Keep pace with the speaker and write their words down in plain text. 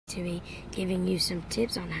to be giving you some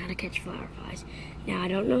tips on how to catch fireflies. Now, I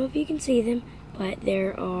don't know if you can see them, but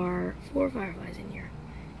there are 4 fireflies in here.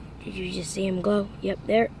 Did you just see them glow? Yep,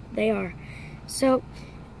 there they are. So,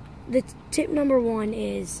 the tip number 1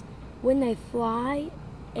 is when they fly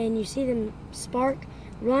and you see them spark,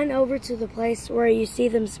 run over to the place where you see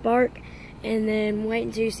them spark, and then wait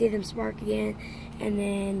until you see them spark again. And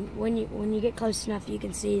then when you get close enough, you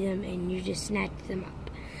can see them, and you just snatch them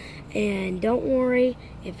up. And don't worry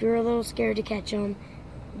if you're a little scared to catch them;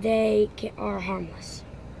 they are harmless.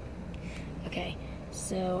 Okay,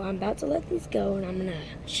 so I'm about to let these go, and I'm gonna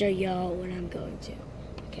show y'all what I'm going to.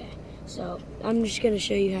 Okay, so I'm just gonna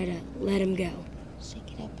show you how to let them go.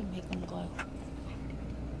 Shake it up and make them glow.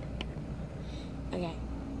 Okay,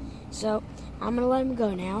 so I'm gonna let them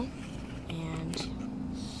go now, and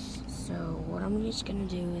so what I'm just gonna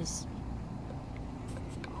do is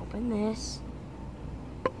open this.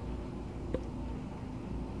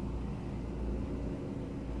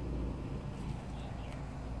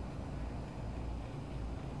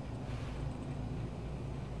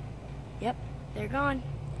 Yep, they're gone.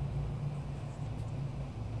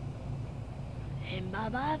 And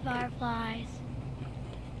bye-bye, fireflies.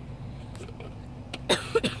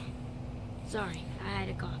 Sorry, I had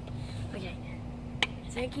a cough. Okay,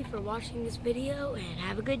 thank you for watching this video, and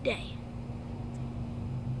have a good day.